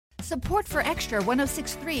Support for Extra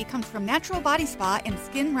 106.3 comes from Natural Body Spa and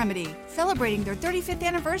Skin Remedy, celebrating their 35th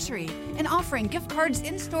anniversary and offering gift cards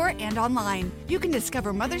in-store and online. You can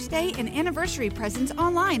discover Mother's Day and anniversary presents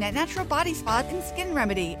online at Natural Body Spa and Skin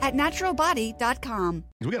Remedy at naturalbody.com.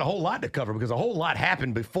 We got a whole lot to cover because a whole lot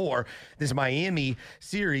happened before this Miami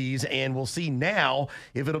series, and we'll see now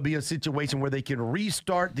if it'll be a situation where they can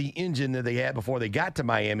restart the engine that they had before they got to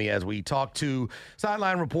Miami. As we talk to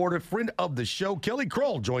sideline reporter, friend of the show, Kelly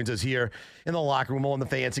Crull, joins us here in the locker room on the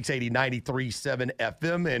Fan 680 93.7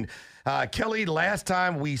 FM. And Kelly, last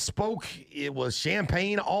time we spoke, it was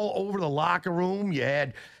champagne all over the locker room. You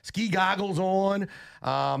had ski goggles on.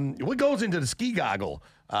 What goes into the ski goggle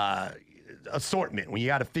assortment when you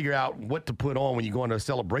got to figure out what to put on when you go into a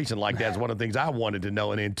celebration like that is one of the things I wanted to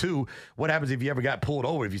know. And then two, what happens if you ever got pulled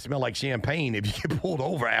over, if you smell like champagne, if you get pulled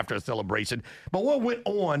over after a celebration? But what went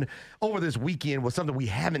on over this weekend was something we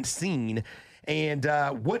haven't seen. And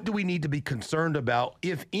what do we need to be concerned about,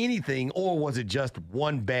 if anything, or was it just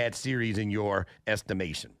one bad series in your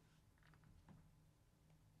estimation?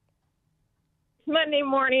 Monday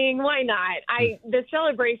morning, why not? The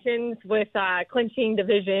celebrations with clinching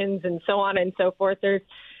divisions and so on and so forth, there's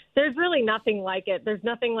really nothing like it. There's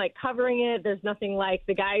nothing like covering it. There's nothing like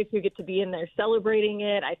the guys who get to be in there celebrating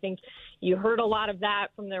it. I think you heard a lot of that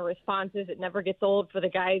from their responses. It never gets old for the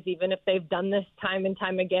guys, even if they've done this time and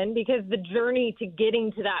time again, because the journey to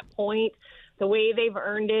getting to that point, the way they've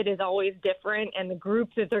earned it is always different, and the group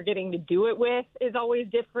that they're getting to do it with is always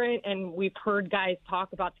different. And we've heard guys talk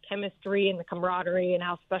about the chemistry and the camaraderie and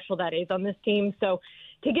how special that is on this team. So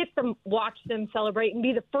to get them, watch them celebrate and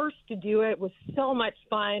be the first to do it was so much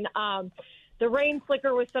fun. The rain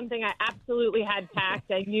slicker was something I absolutely had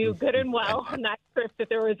packed. I knew good and well on that trip that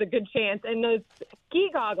there was a good chance. And those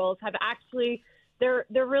ski goggles have actually, they're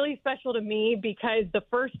really special to me, because the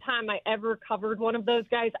first time I ever covered one of those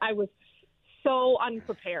guys, I was so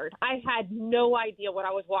unprepared. I had no idea what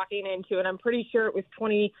I was walking into, and I'm pretty sure it was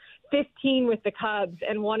 2015 with the Cubs,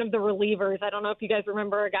 and one of the relievers, I don't know if you guys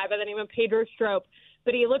remember a guy by the name of Pedro Strop,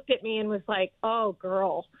 but he looked at me and was like, "Oh,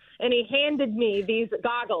 girl," and he handed me these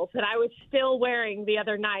goggles that I was still wearing the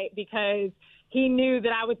other night because he knew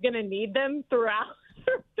that I was going to need them throughout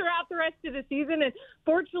the rest of the season. And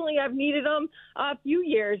fortunately, I've needed them a few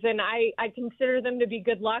years, and I consider them to be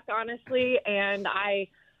good luck, honestly, and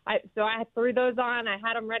so I threw those on. I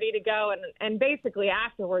had them ready to go. And basically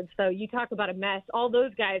afterwards, so you talk about a mess, all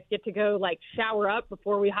those guys get to go, like, shower up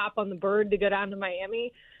before we hop on the bird to go down to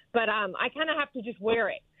Miami. But I kind of have to just wear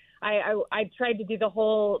it. I tried to do the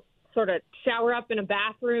whole sort of shower up in a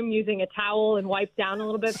bathroom using a towel and wipe down a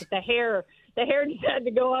little bit, but the hair just had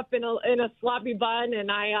to go up in a sloppy bun,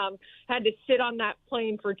 and I had to sit on that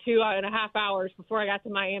plane for 2.5 hours before I got to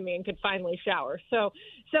Miami and could finally shower. So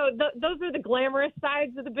those are the glamorous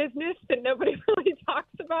sides of the business that nobody really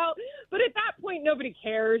talks about. But at that point, nobody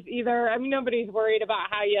cares either. I mean, nobody's worried about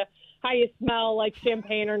how you smell like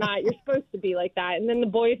champagne or not. You're supposed to be like that. And then the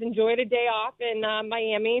boys enjoyed a day off in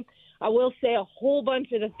Miami. I will say a whole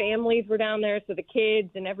bunch of the families were down there, so the kids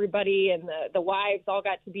and everybody and the wives all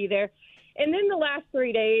got to be there. And then the last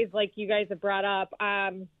 3 days, like you guys have brought up,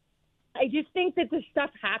 I just think that this stuff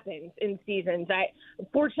happens in seasons.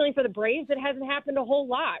 Fortunately for the Braves, it hasn't happened a whole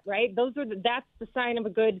lot, right? That's the sign of a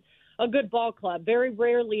good ball club. Very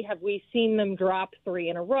rarely have we seen them drop 3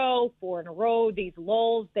 in a row, 4 in a row. These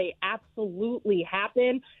lulls, they absolutely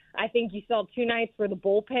happen. I think you saw 2 nights where the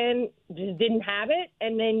bullpen just didn't have it,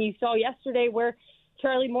 and then you saw yesterday where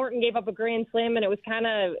Charlie Morton gave up a grand slam, and it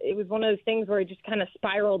was one of those things where it just kind of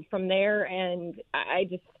spiraled from there. And I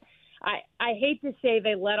hate to say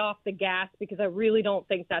they let off the gas, because I really don't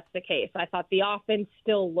think that's the case. I thought the offense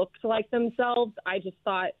still looked like themselves. I just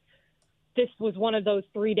thought this was one of those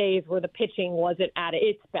 3 days where the pitching wasn't at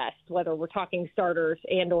its best, whether we're talking starters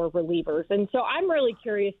and or relievers. And so I'm really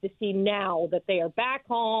curious to see now that they are back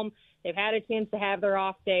home, they've had a chance to have their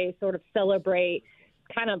off day, sort of celebrate,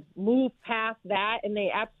 kind of move past that, and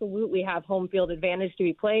they absolutely have home field advantage to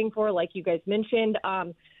be playing for, like you guys mentioned.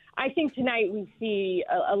 I think tonight we see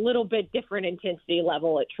a little bit different intensity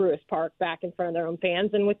level at Truist Park back in front of their own fans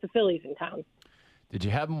and with the Phillies in town. Did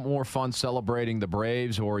you have more fun celebrating the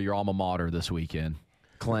Braves or your alma mater this weekend?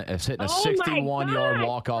 Clint is hitting a 61-yard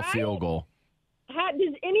walk-off field goal.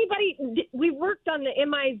 Does anybody – we worked on the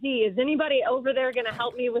MIZ. Is anybody over there going to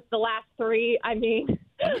help me with the last 3? I mean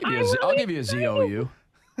 – I'll give you a ZOU.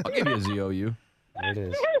 I'll give you a ZOU. There it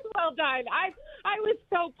is. Well done. I was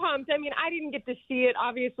so pumped. I mean, I didn't get to see it.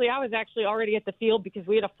 Obviously, I was actually already at the field because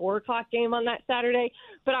we had a 4:00 game on that Saturday.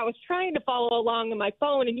 But I was trying to follow along on my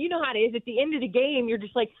phone, and you know how it is. At the end of the game, you're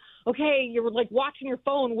just like, okay, you're like watching your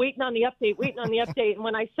phone, waiting on the update. And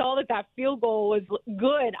when I saw that field goal was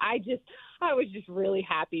good, I was just really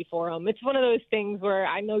happy for him. It's one of those things where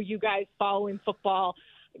I know you guys following football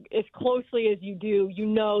as closely as you do, you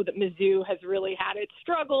know that Mizzou has really had its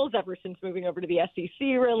struggles ever since moving over to the SEC,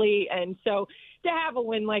 really. And so to have a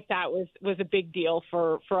win like that was a big deal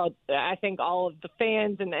for I think all of the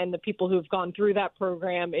fans and the people who have gone through that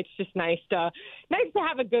program. It's just nice to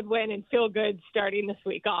have a good win and feel good starting this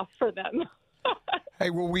week off for them.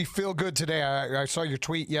 Hey, well, we feel good today. I saw your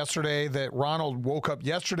tweet yesterday that Ronald woke up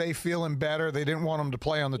yesterday feeling better. They didn't want him to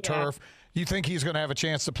play on the turf. You think he's going to have a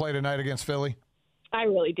chance to play tonight against Philly? I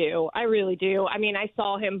really do. I mean, I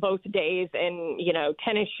saw him both days in,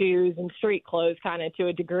 tennis shoes and street clothes kind of to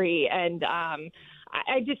a degree. And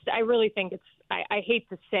I really think I hate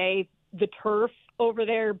to say the turf over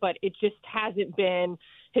there, but it just hasn't been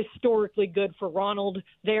historically good for Ronald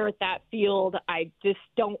there at that field. I just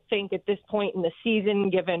don't think at this point in the season,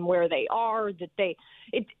 given where they are, that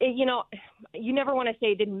you never want to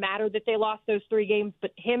say it didn't matter that they lost those 3 games,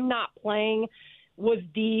 but him not playing was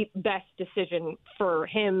the best decision for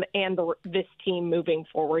him and this team moving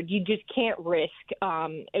forward. You just can't risk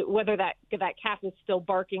whether that calf is still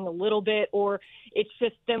barking a little bit or it's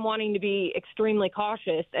just them wanting to be extremely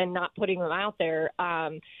cautious and not putting them out there.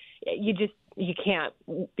 You can't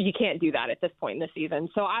do that at this point in the season.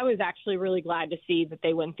 So I was actually really glad to see that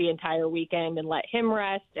they went the entire weekend and let him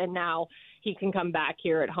rest, and now he can come back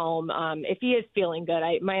here at home. If he is feeling good,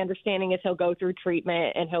 my understanding is he'll go through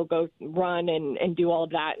treatment and he'll go run and do all of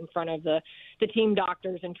that in front of the team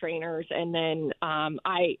doctors and trainers. And then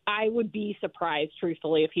I would be surprised,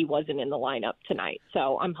 truthfully, if he wasn't in the lineup tonight.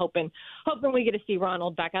 So I'm hoping we get to see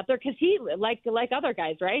Ronald back out there because he, like other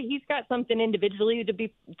guys, right? He's got something individually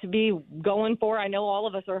to be going for. I know all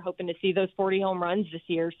of us are hoping to see those 40 home runs this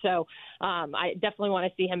year. So I definitely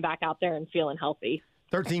want to see him back out there and feeling healthy.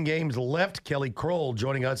 13 games left. Kelly Crull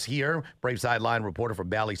joining us here, Brave Sideline reporter for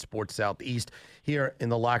Bally Sports Southeast, here in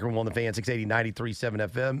the locker room on the Fan 680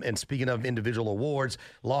 93.7 FM. And speaking of individual awards,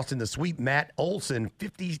 lost in the sweep, Matt Olson,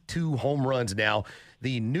 52 home runs now,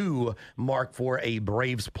 the new mark for a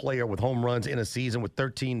Braves player with home runs in a season with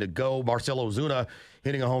 13 to go. Marcell Ozuna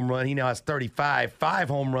hitting a home run. He now has 35, 5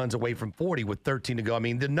 home runs away from 40 with 13 to go. I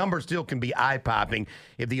mean, the number still can be eye-popping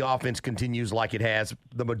if the offense continues like it has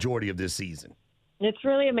the majority of this season. It's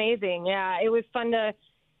really amazing. Yeah, it was fun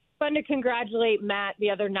to congratulate Matt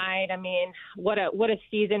the other night. I mean, what a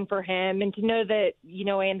season for him, and to know that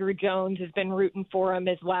Andrew Jones has been rooting for him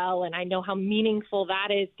as well, and I know how meaningful that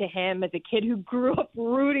is to him as a kid who grew up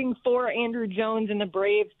rooting for Andrew Jones and the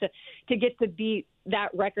Braves to get to beat that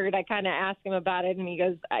record. I kind of asked him about it, and he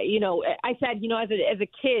goes, I said, as a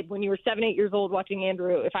kid when you were 7, 8 years old watching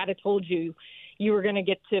Andrew, if I'd have told you were going to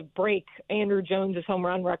get to break Andrew Jones's home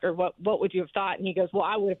run record, what would you have thought? And he goes, well,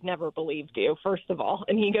 I would have never believed you, first of all.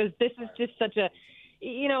 And he goes, this is just such a,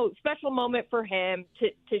 special moment for him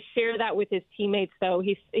to share that with his teammates, though.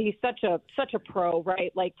 He's such a pro,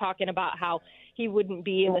 right? Like talking about how he wouldn't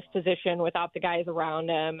be in this position without the guys around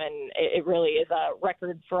him. And it really is a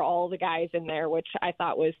record for all the guys in there, which I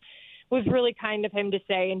thought was really kind of him to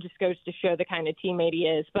say, and just goes to show the kind of teammate he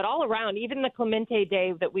is. But all around, even the Clemente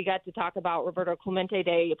Day that we got to talk about, Roberto Clemente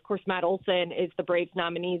Day, of course, Matt Olson is the Braves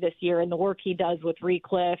nominee this year, and the work he does with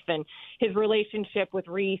Recliff and his relationship with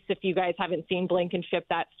Reese. If you guys haven't seen Blankenship,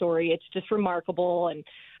 that story, it's just remarkable. And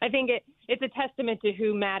I think it's a testament to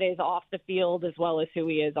who Matt is off the field as well as who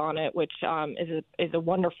he is on it, which is a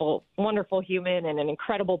wonderful, wonderful human and an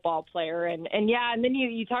incredible ball player. And then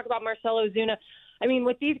you talk about Marcell Ozuna. I mean,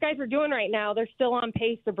 what these guys are doing right now, they're still on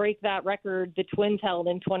pace to break that record the Twins held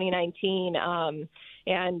in 2019.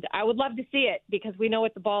 And I would love to see it because we know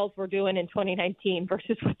what the Balls were doing in 2019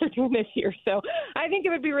 versus what they're doing this year. So I think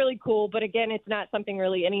it would be really cool. But again, it's not something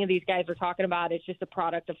really any of these guys are talking about. It's just a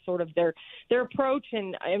product of sort of their approach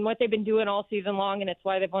and what they've been doing all season long. And it's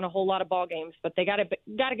why they've won a whole lot of ball games. But they got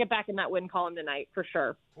to get back in that win column tonight for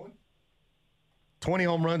sure. 20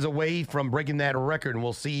 home runs away from breaking that record, and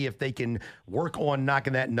we'll see if they can work on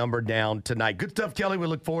knocking that number down tonight. Good stuff, Kelly. We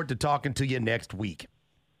look forward to talking to you next week.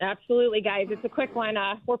 Absolutely, guys. It's a quick one.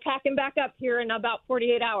 We're packing back up here in about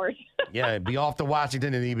 48 hours. Yeah, be off to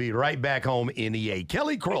Washington, and he'll be right back home in EA.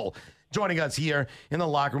 Kelly Crull joining us here in the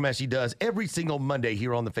locker room as she does every single Monday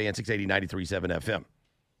here on the Fan 680 93.7 FM.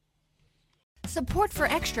 Support for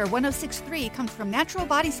Extra 106.3 comes from Natural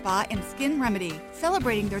Body Spa and Skin Remedy,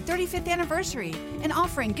 celebrating their 35th anniversary and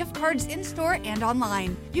offering gift cards in-store and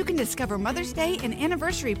online. You can discover Mother's Day and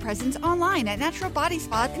anniversary presents online at Natural Body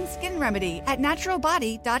Spa and Skin Remedy at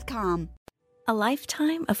naturalbody.com. A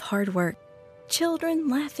lifetime of hard work, children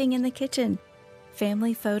laughing in the kitchen,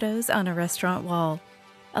 family photos on a restaurant wall,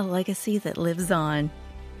 a legacy that lives on.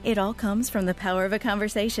 It all comes from the power of a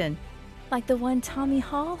conversation, like the one Tommy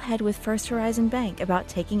Hall had with First Horizon Bank about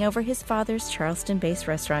taking over his father's Charleston-based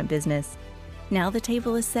restaurant business. Now the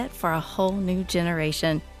table is set for a whole new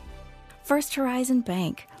generation. First Horizon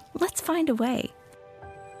Bank. Let's find a way.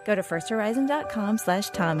 Go to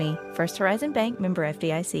firsthorizon.com/Tommy. First Horizon Bank, member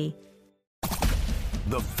FDIC.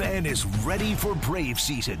 The Fan is ready for Brave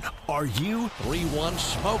season. Are you? 3-1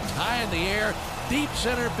 smoked high in the air, deep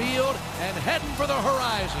center field, and heading for the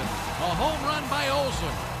horizon. A home run by Olsen.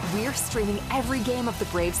 We're streaming every game of the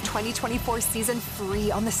Braves 2024 season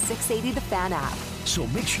free on the 680 The Fan app. So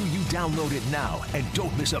make sure you download it now and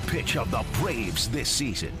don't miss a pitch of the Braves this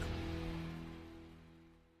season.